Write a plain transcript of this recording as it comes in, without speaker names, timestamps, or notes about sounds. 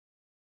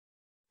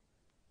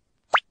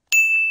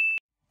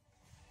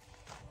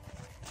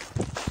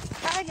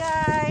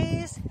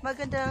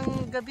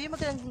magandang gabi,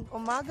 magandang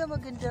umaga,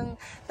 magandang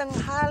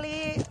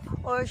tanghali,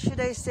 or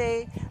should I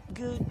say,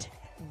 good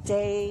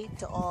day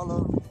to all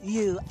of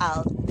you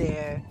out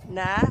there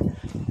na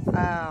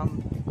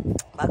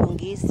bagong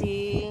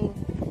gising,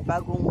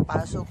 bagong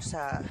pasok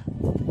sa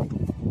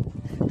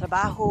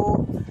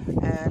trabaho,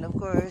 and of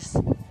course,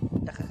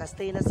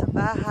 nakakastay na sa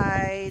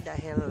bahay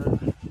dahil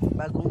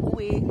bagong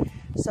uwi.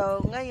 So,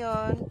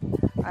 ngayon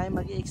ay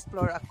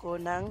mag-i-explore ako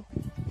ng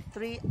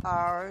 3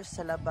 hours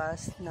sa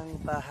labas ng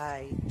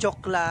bahay.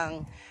 Joke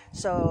lang.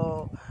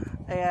 So,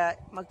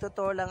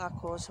 magtutour lang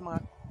ako sa mga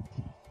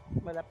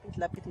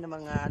malapit-lapit na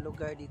mga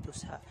lugar dito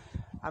sa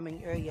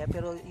aming area.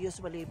 Pero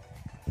usually,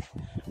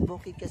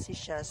 bukid kasi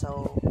siya.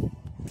 So,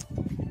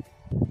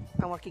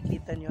 ang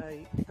makikita nyo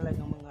ay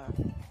talagang mga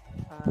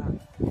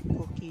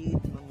bukid,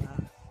 mga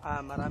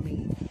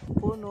maraming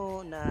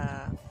puno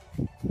na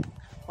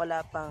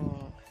wala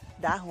pang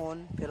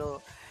dahon.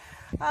 Pero,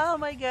 oh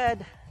my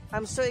God!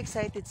 I'm so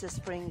excited sa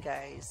spring,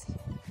 guys.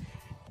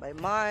 By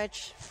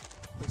March,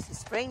 it's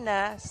spring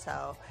na.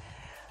 So,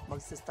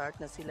 magsa-start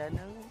na sila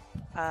ng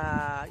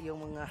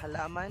yung mga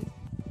halaman.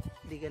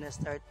 They gonna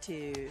start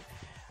to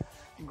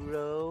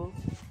grow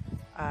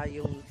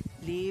yung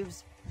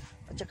leaves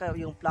at saka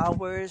yung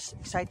flowers.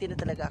 Excited na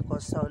talaga ako.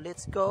 So,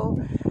 let's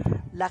go.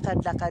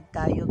 Lakad-lakad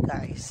tayo,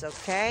 guys.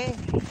 Okay?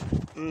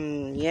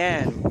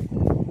 Yan.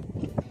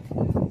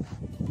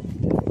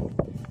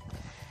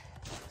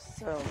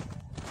 So,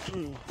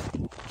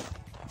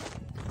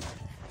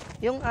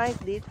 yung ice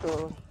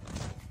dito,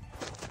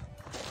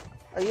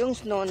 yung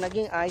snow,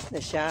 naging ice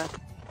na siya.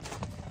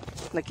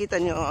 Nakita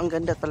nyo, ang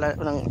ganda pala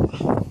ng,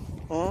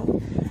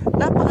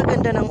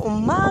 napakaganda ng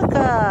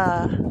umaga.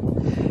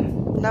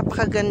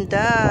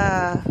 Napakaganda.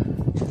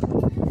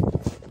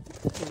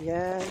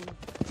 Ayan.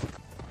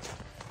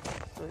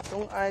 So,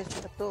 itong ice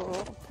na to,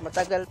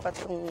 matagal pa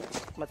itong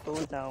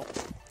matunaw.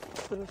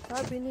 Pero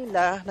sabi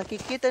nila,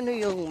 nakikita nyo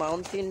yung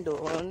mountain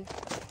doon.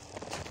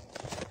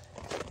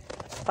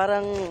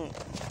 Parang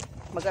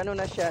magano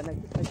na siya,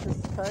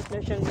 nag-start na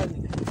siyang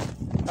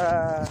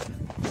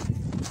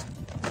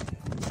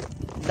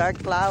dark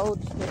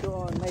clouds na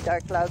doon. May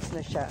dark clouds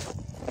na siya.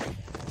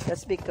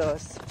 That's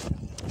because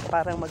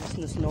parang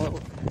mag-snow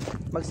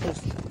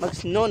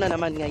na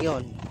naman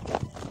ngayon.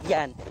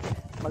 Yan.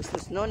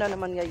 Mag-snow na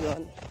naman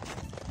ngayon.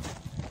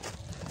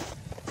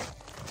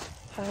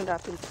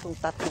 Hanapin itong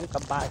tatlong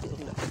kabayo.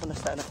 Kung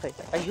nasaan na kayo.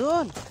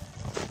 Ayun!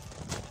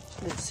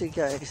 Let's see,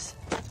 guys.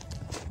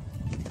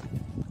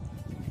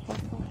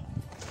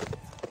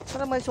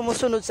 Parang may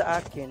sumusunod sa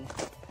akin.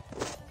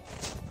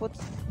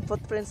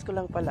 Footprints ko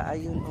lang pala.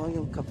 Ayun,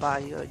 yung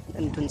kabayo.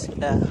 Andun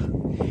sila.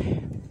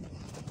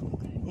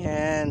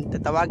 Yan.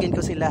 Tatawagin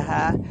ko sila,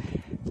 ha?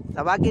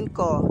 Tawagin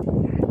ko.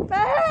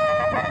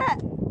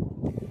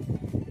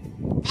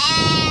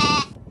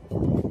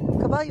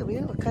 Kabayo,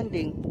 yun,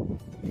 kanding.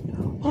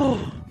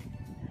 Oh.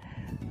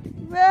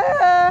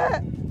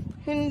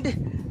 Hindi.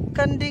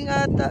 Kanding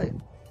ata.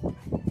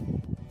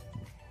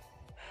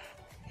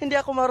 Hindi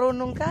ako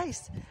marunong,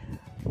 guys.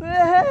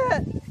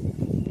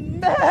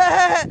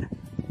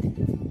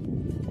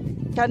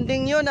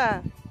 Kanding yun,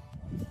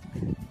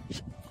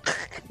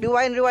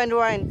 Rewind.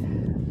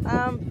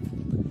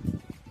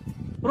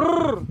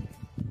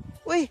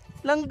 Uy,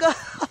 langgam.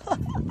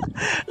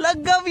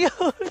 Langgam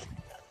yun.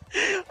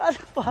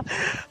 Ano pa?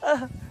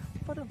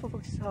 Parang pa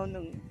pag-sound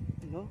ng,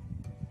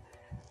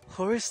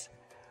 horse.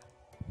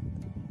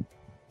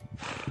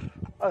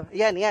 Oh,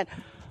 yan.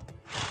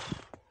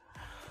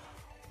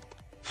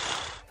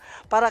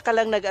 Para ka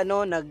lang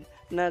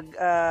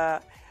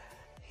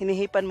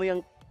hinihipan mo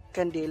yung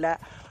kandila.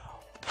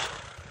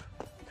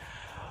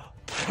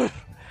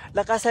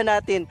 Lakasan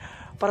natin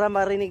para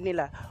marinig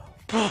nila.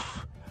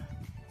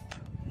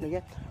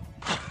 Yan.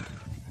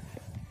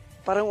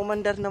 Parang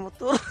umandar na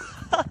motor.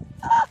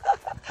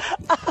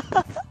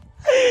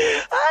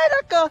 Ay,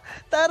 nako.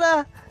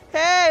 Tara.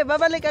 Hey,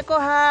 babalik ako,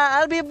 ha.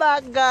 I'll be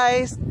back,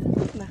 guys.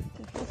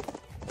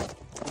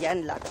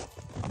 Yan lang.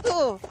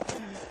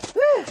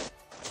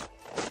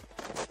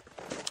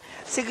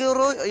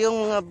 Siguro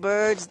yung mga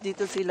birds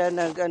dito sila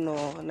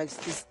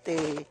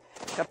nag-stay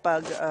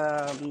kapag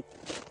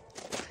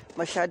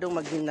masyadong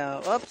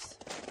maghinaw. Oops.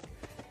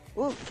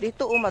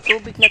 Dito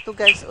matubig na to,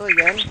 guys.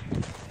 Yan.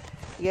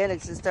 Yan,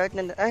 nag-start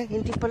na. Ay,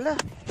 hindi pala.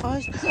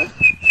 Ayos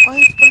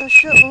pala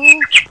siya,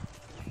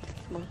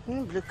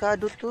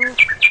 delikado to.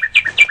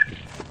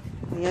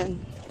 Yan.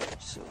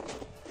 So,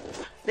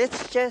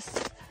 let's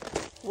just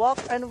walk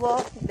and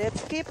walk.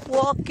 Let's keep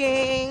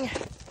walking.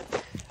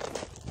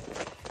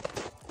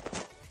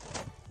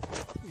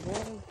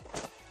 Yan.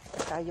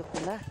 Tayo ko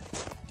na.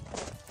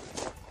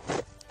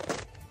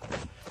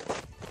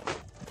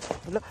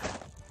 Wala.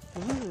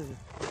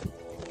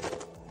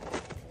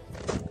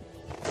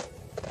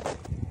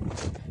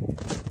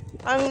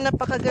 Ang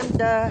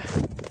napakaganda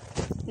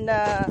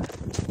na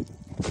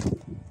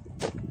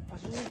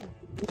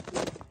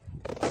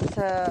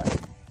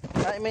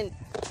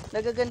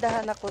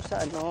nagagandahan ako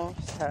sa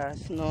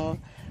snow.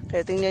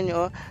 Kaya tingnan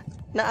nyo,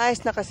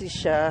 naayos na kasi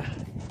siya.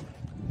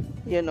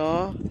 Yan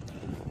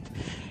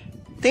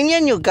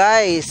Tingnan nyo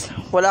guys,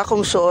 wala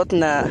akong suot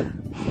na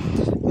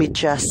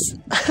medyas.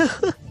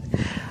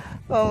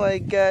 Oh my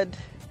god,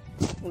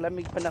 ang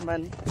lamig pa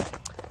naman.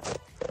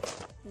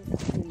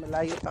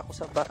 Malayo pa ako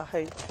sa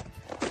bahay.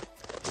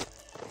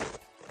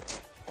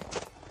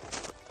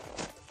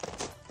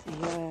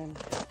 Ayan.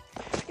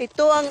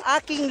 Ito ang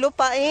aking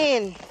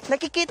lupain.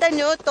 Nakikita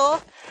nyo to?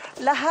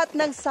 Lahat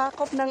ng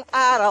sakop ng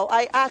araw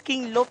ay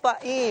aking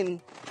lupain.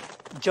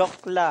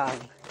 Joke lang.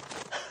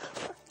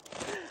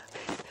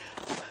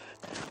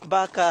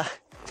 Baka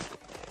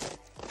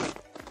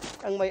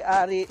ang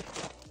may-ari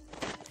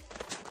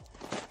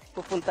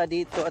pupunta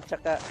dito at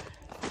saka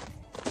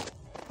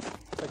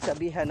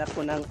pagsabihan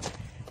ako ng,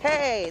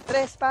 hey,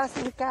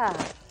 trespassing ka.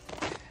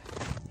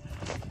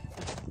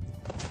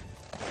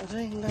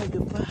 Aray,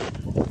 lago pa.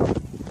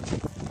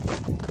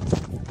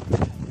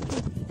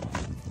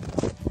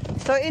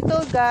 So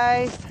ito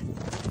guys,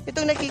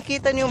 itong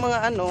nakikita niyo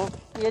mga ano,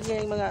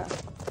 yan yung mga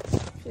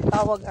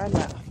tawag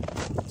ana.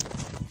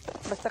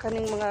 Basta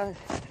kaning mga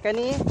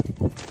kani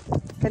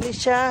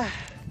siya.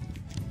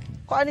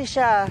 Kung ano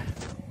siya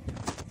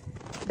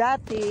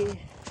dati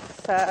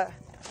sa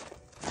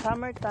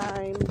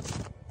summertime,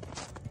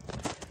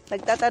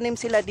 nagtatanim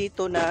sila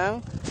dito ng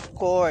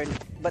corn.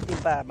 Ba't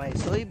iba? May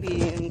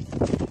soybeans.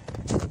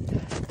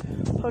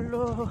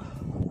 Hello,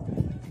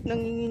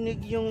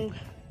 nanginginig yung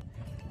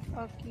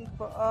aking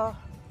paa.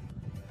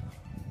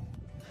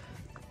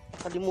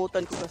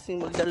 Kalimutan ko kasi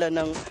magdala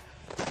ng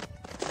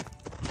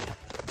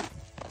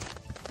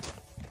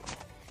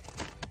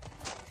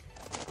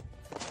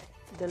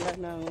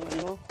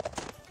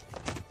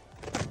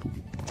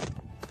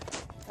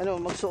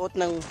magsuot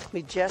ng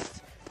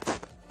medyas.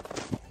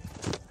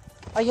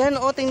 Ayan,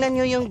 oh, tingnan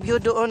nyo yung view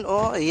doon,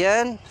 oh.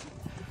 Ayan.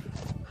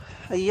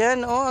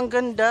 Ayan, oh, ang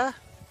ganda.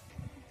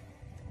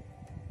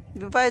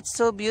 Diba, it's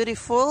so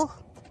beautiful.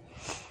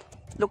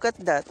 Look at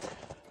that.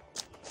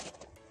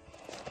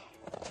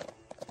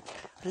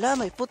 Hala,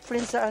 may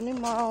footprint sa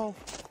animal.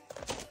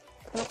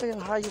 Ano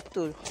kayang hayop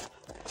to?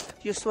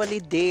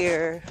 Usually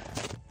deer.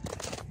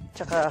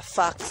 Tsaka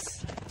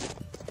fox.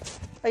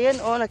 Ayan,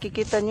 oh,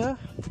 nakikita nyo.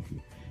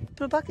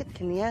 Pero bakit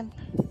ganyan?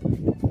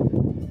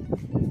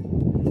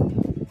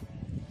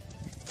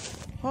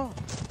 Oh,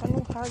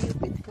 anong hayop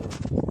ito?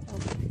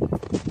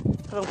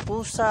 Parang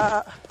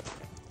pusa.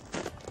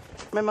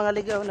 May mga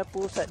ligaw na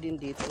pusa din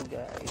dito,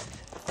 guys.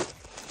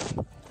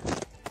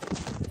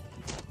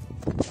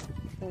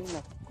 Ay,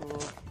 naku.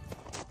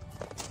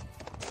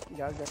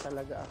 Gaga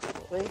talaga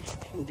ako. Eh,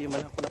 hindi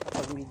man ako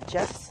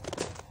nakapag-medyas.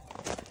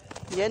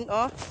 Yan,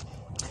 oh.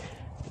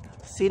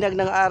 Sinag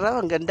ng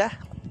araw, ang ganda.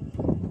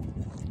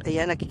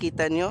 Ayan,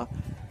 nakikita nyo.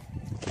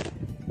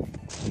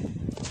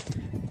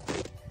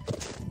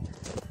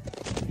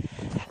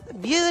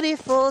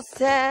 Beautiful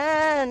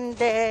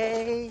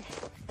Sunday.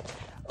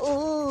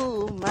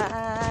 Oh,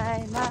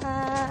 my.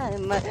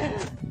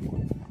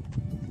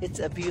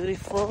 It's a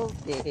beautiful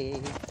day.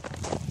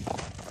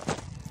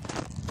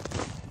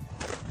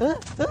 Huh?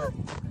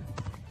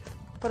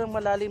 Parang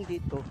malalim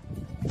dito.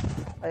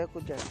 Ayaw ko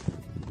dyan.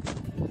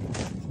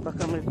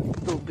 Baka may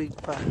tubig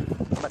pa.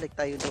 Balik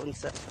tayo doon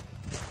sa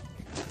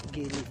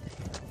gilid.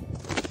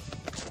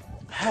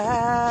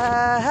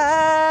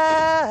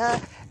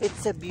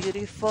 It's a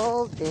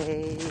beautiful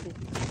day.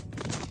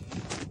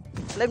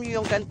 Alam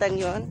niyo yung kantang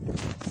yon?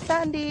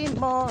 Sunday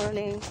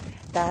morning,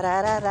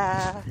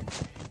 da-da-da-da,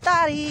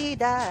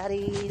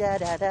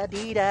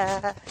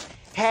 da-di-da-di-da-da-da-di-da.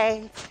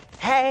 Hey,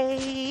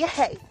 hey,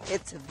 hey,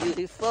 it's a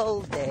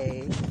beautiful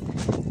day.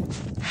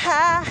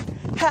 Ha,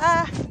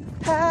 ha,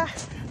 ha,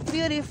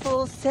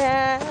 beautiful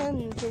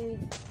Sunday.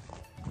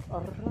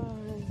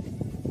 Alright.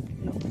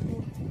 Naku.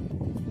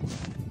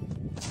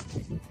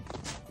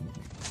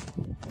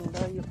 Ang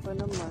layo pa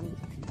naman.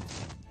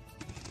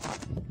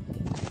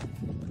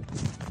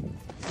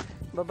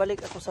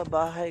 Babalik ako sa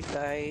bahay,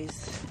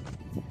 guys.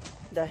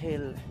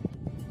 Dahil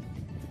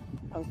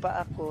ang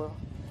paa ko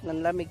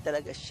nanlamig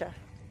talaga siya.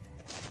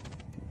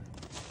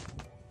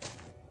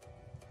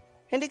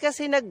 Hindi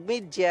kasi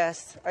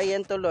nagmedyas.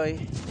 Ayan tuloy.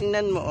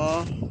 Tingnan mo,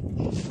 oh.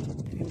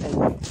 Tingnan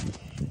mo.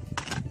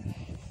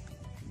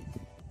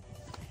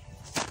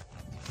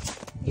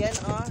 Yan,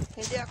 oh.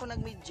 Hindi ako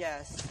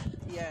nagmedyas.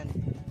 Yan.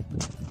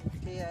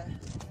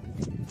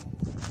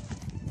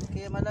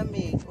 Kaya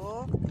malamig,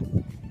 oh.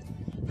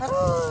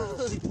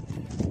 Aroy!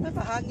 May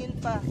pahangin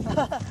pa.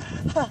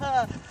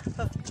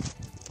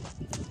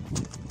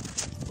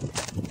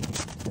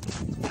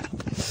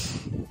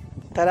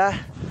 Tara.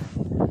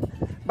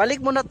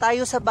 Balik muna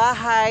tayo sa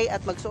bahay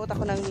at magsuot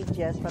ako ng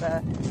medyas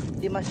para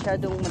di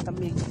masyadong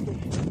matamig.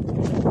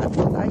 At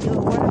tayo.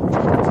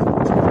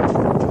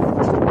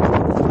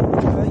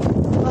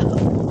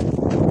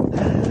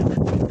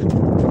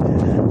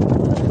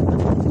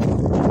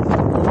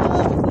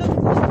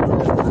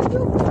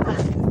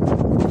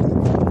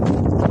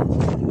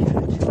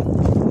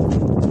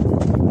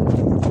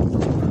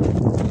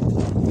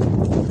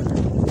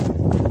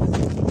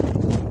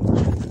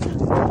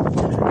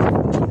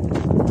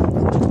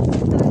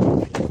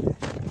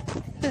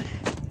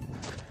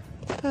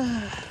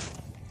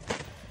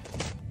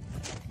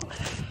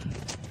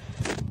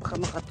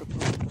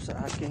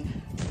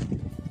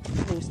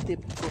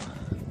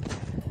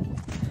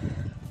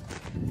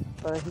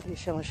 para hindi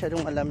siya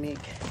masyadong malamig.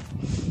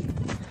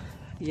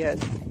 Yan.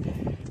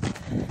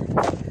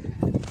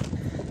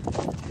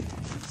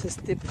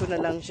 Step ko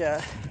na lang siya.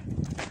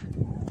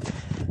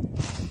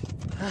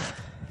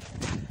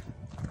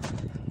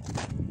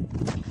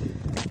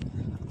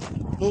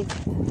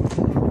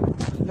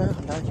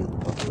 Layo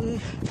pa. Uy,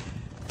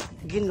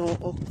 Ginoo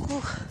ko.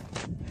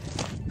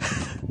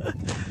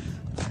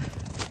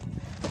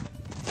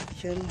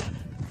 Yan.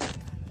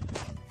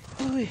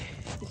 Uy.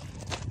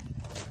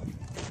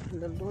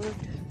 The Lord.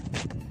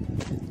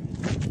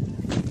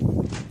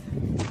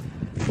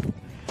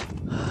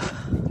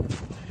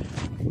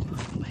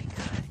 Oh my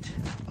God.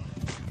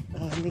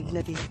 Ang lamig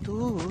na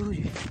dito.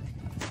 Uy.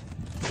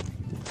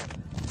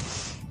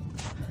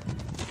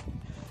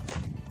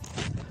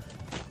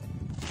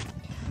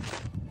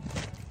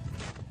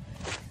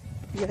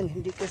 Yan,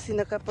 hindi kasi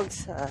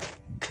nakapagsak.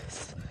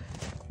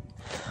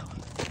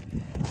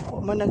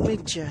 O man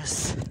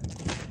nagmedyas.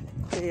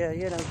 Kaya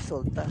yan ang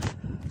resulta.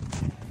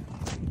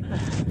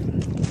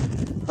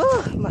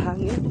 Oh,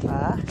 mahangin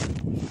pa.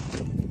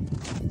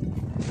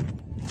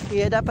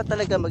 Kaya dapat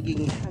talaga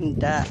maging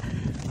handa.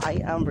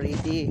 I am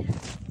ready.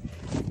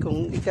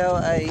 Kung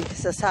ikaw ay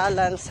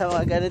sasalang sa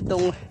mga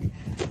ganitong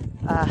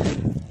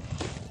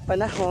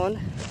panahon,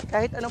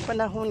 kahit anong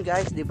panahon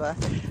guys, di ba?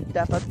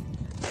 Dapat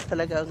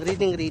talaga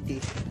ready.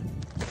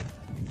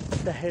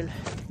 Dahil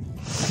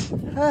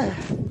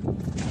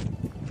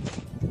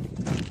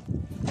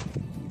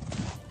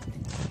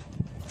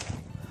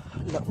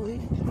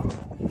laoy.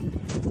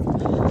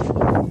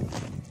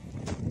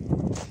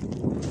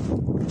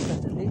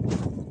 Sadali.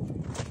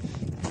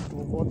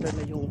 Water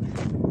na yung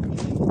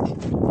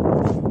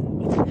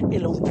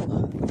ilong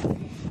ko.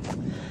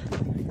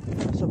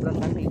 Sobrang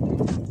lamig.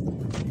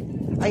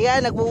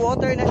 Ayan,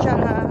 nagwo-water na siya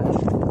ha.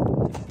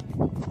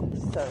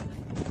 So,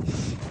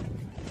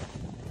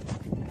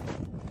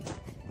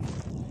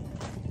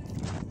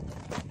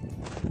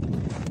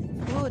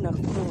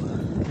 naku.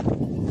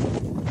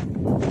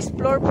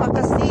 Explore pa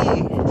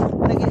kasi.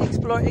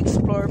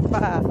 Nag-explore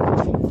pa.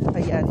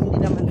 Ayan,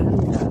 hindi naman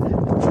handa.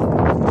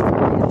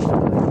 Ayan,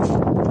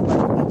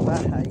 ng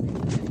bahay.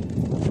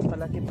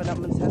 Palaki pa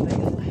naman sana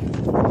yung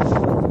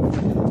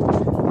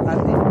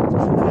ating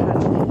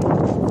pupuntahan.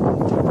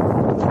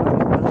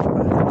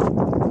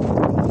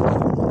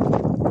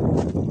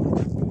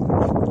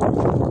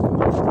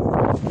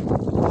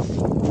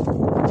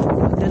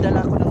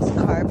 Magdadala ko ng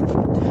scarf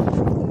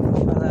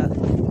para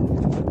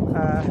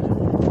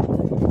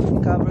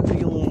cover ko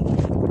yung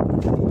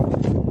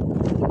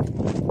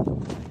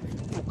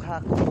mukha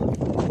ko,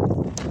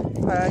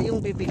 yung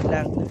bibig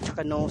lang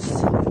tsaka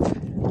nose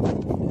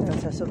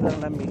sa sobrang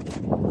lamig.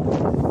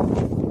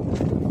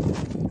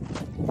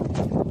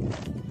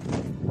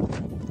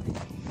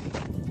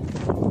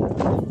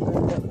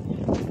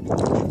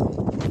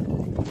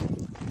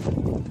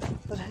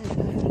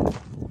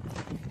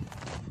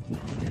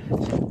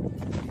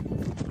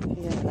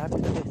 Yan, lapit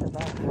na sa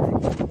bahay.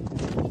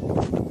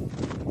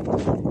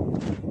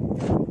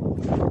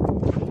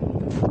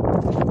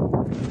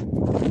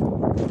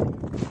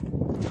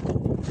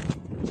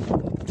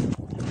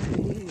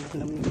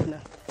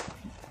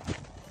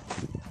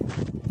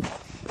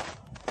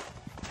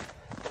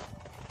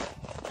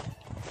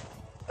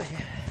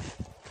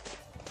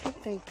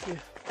 Thank you.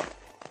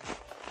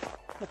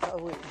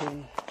 Nakauwi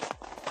din.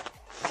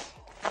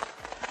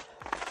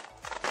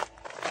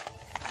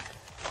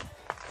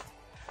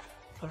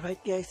 Alright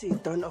guys,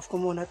 i-turn off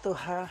ko muna to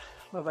ha.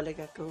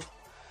 Babalik ako.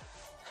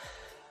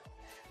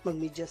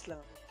 Mag-medyas lang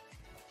ako.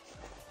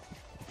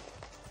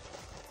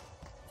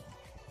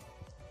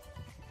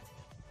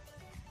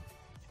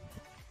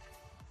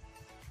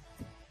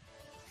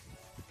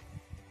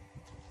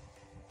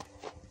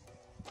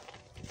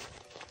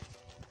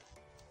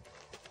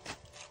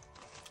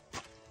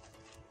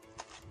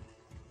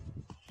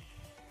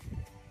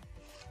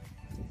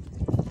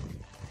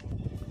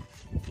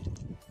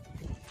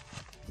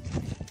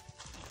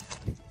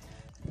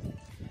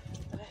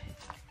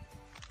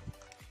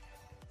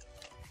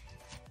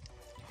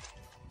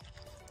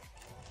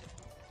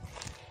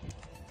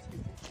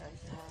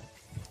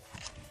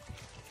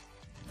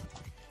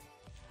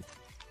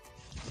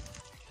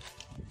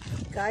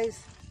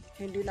 Guys,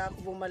 hindi na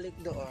ako bumalik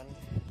doon.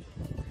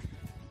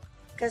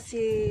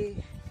 Kasi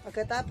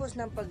pagkatapos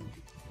ng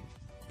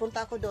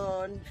pagpunta ko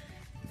doon,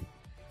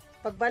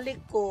 pagbalik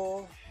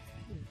ko,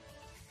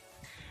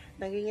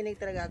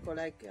 nanginginig talaga ako.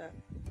 Like,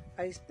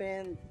 I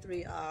spent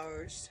 3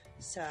 hours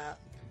sa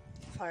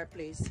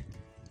fireplace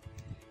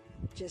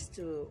just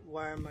to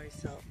warm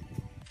myself.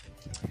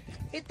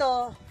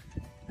 Ito,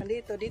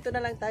 dito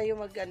na lang tayo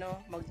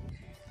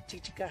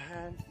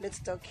mag-chichikahan. Let's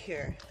talk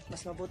here.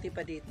 Mas mabuti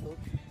pa dito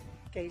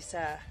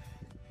kaysa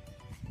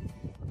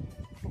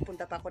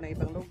pupunta pa ako ng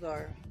ibang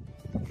lugar,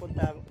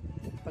 pupunta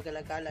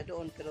pag-alagala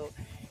doon, pero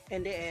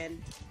in the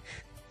end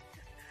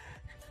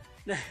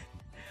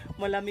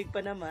malamig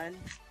pa naman.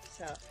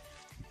 So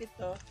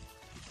ito,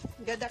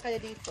 ganda kaya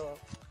dito.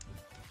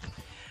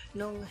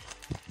 Nung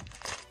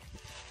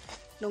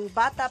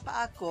bata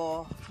pa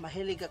ako,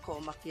 mahilig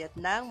ako umakyat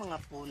ng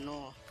mga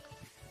puno.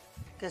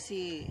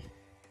 Kasi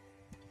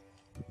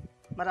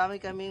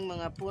marami kaming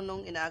mga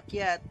punong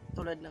inaakyat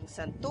tulad ng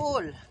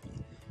santol,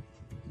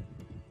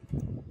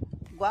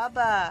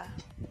 guava,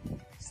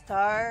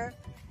 star,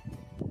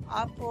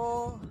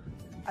 apple,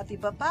 at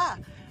iba pa.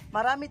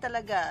 Marami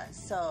talaga.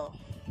 So,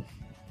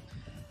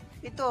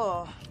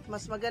 ito,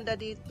 mas maganda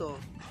dito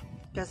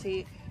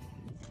kasi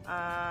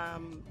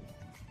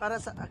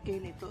para sa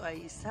akin ito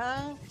ay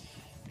isang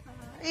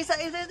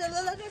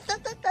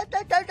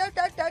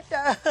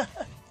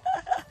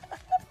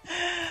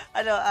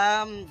ano,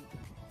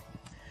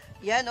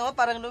 yan oh,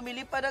 parang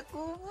lumilipad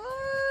ako.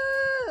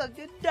 Ang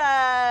ganda.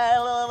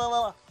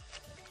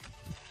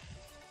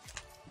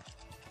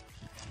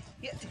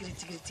 Yeah,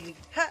 sige.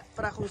 Ha,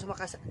 para akong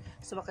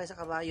sumakay sa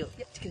kabayo.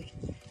 Yeah, sige.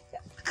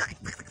 Yeah.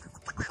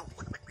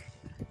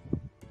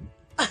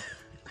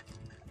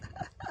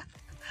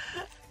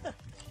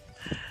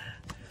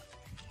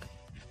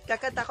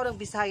 Kakanta ko ng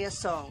Bisaya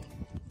song.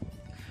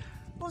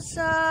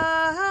 Usay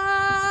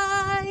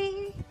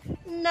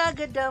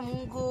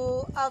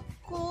nagadamgo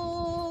ako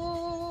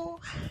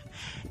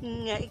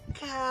nga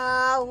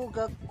ikaw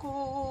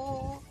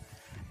gako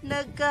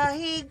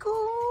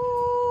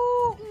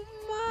nagkahigong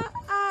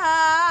maay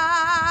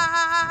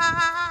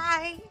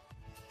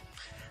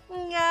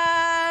nga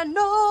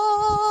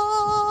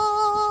nung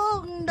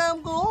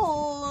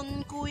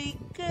damgon ko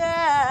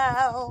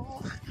ikaw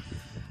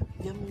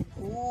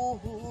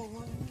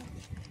damgon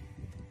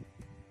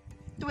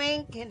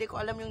twink, hindi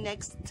ko alam yung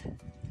next.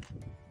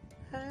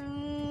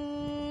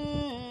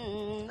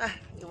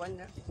 Iwan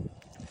na.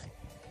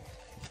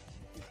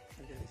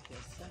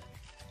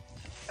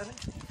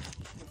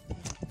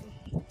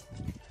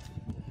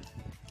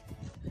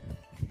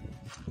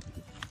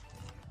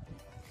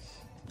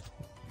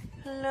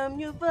 Alam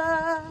nyo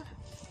ba?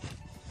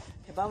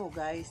 Diba mo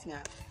guys nga,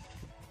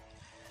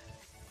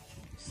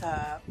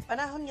 sa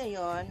panahon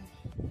ngayon,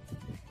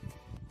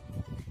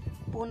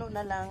 puno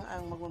na lang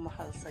ang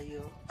magmamahal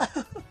sa'yo.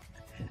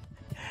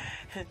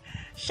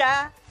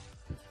 Siya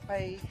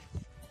ay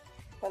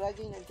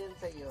palaging nandyan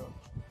sa'yo.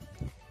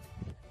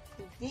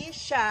 Hindi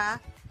siya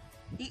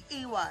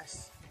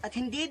iiwas at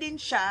hindi din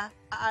siya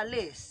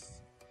aalis.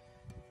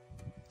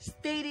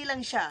 Steady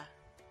lang siya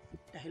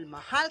dahil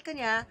mahal ka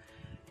niya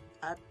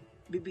at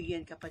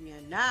bibigyan ka pa niya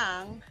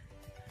ng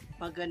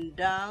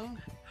magandang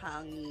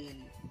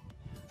hangin.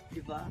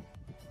 Diba?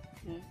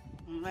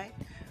 Right?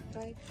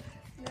 Right?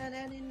 Na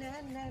na na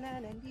na na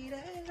na di da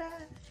da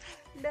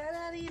da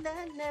da di da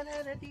na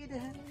na na di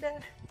da da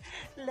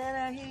la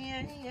la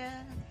ya ya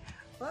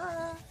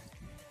oh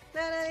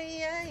la la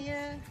ya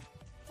ya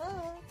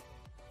oh.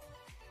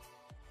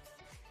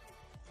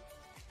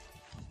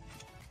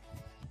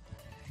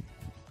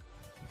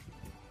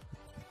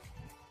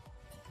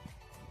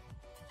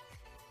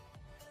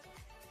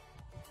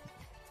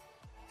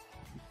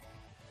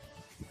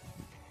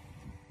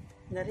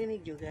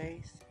 Narinig nyo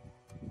guys?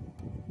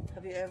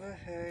 Have you ever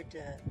heard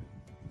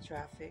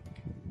traffic?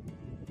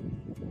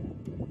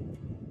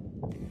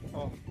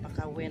 Oh,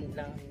 baka wind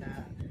lang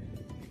na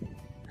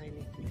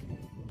narinig nyo.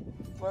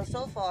 Well,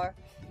 so far,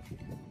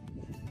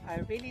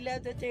 I really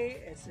love the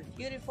day. It's a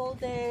beautiful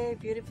day,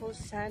 beautiful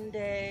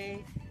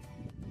Sunday.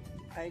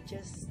 I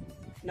just,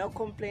 no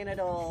complaint at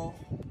all.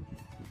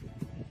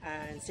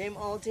 And same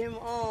old. It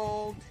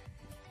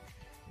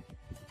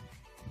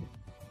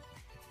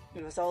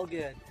was all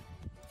good.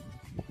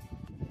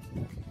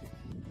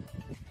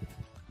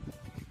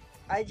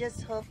 I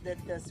just hope that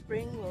the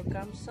spring will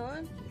come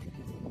soon.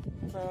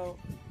 Well,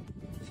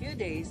 a few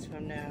days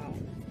from now,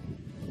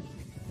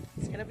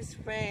 it's gonna be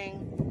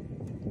spring.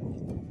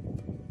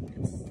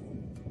 It's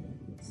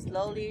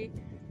slowly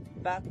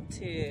back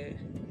to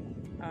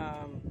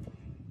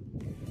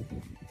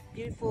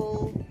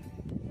beautiful,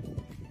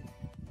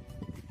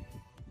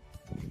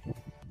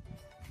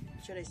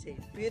 what should I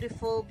say?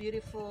 Beautiful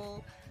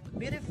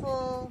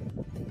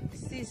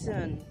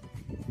season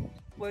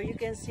where you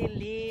can see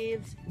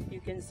leaves, you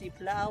can see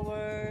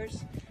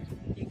flowers,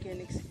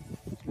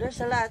 there's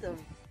a lot of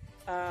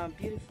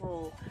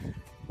beautiful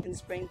in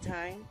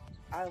springtime.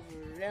 I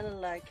really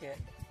like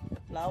it. The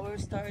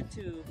flowers start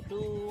to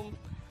bloom.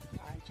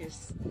 I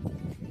just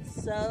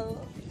so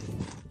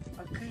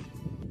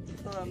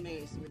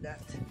amazed with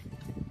that.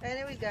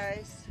 Anyway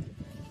guys,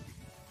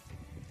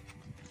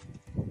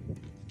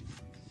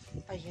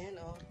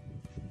 ayan oh,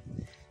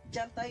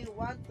 jump tayo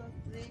 1, 2,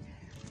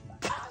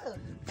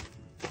 3.